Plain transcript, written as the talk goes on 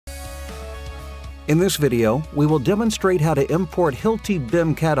In this video, we will demonstrate how to import Hilti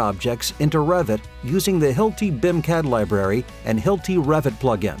BIM CAD objects into Revit using the Hilti BIM CAD library and Hilti Revit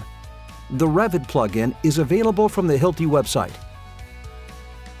Plugin. The Revit plugin is available from the Hilti website.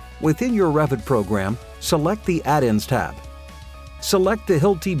 Within your Revit program, select the Add-ins tab. Select the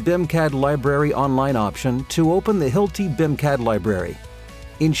Hilti BIM CAD Library Online option to open the Hilti BIM CAD library.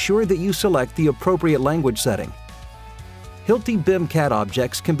 Ensure that you select the appropriate language setting. Hilti BIM CAD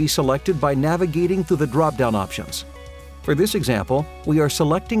objects can be selected by navigating through the drop-down options. For this example, we are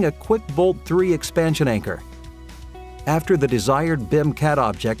selecting a Quick Bolt 3 expansion anchor. After the desired BIM CAD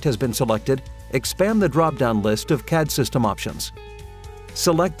object has been selected, expand the drop-down list of CAD system options.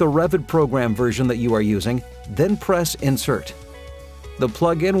 Select the Revit program version that you are using, then press Insert. The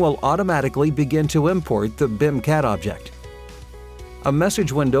plugin will automatically begin to import the BIM CAD object. A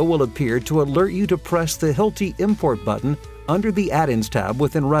message window will appear to alert you to press the Hilti Import button under the Add-ins tab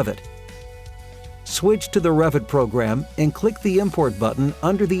within Revit. Switch to the Revit program and click the Import button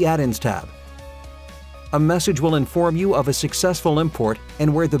under the Add-ins tab. A message will inform you of a successful import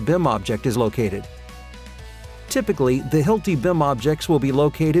and where the BIM object is located. Typically, the Hilti BIM objects will be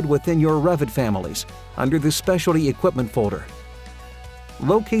located within your Revit families under the Specialty Equipment folder.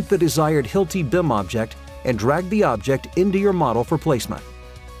 Locate the desired Hilti BIM object and drag the object into your model for placement.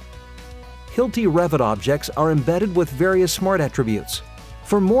 Hilti Revit objects are embedded with various smart attributes.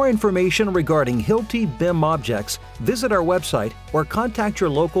 For more information regarding Hilti BIM objects, visit our website or contact your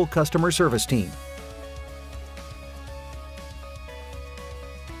local customer service team.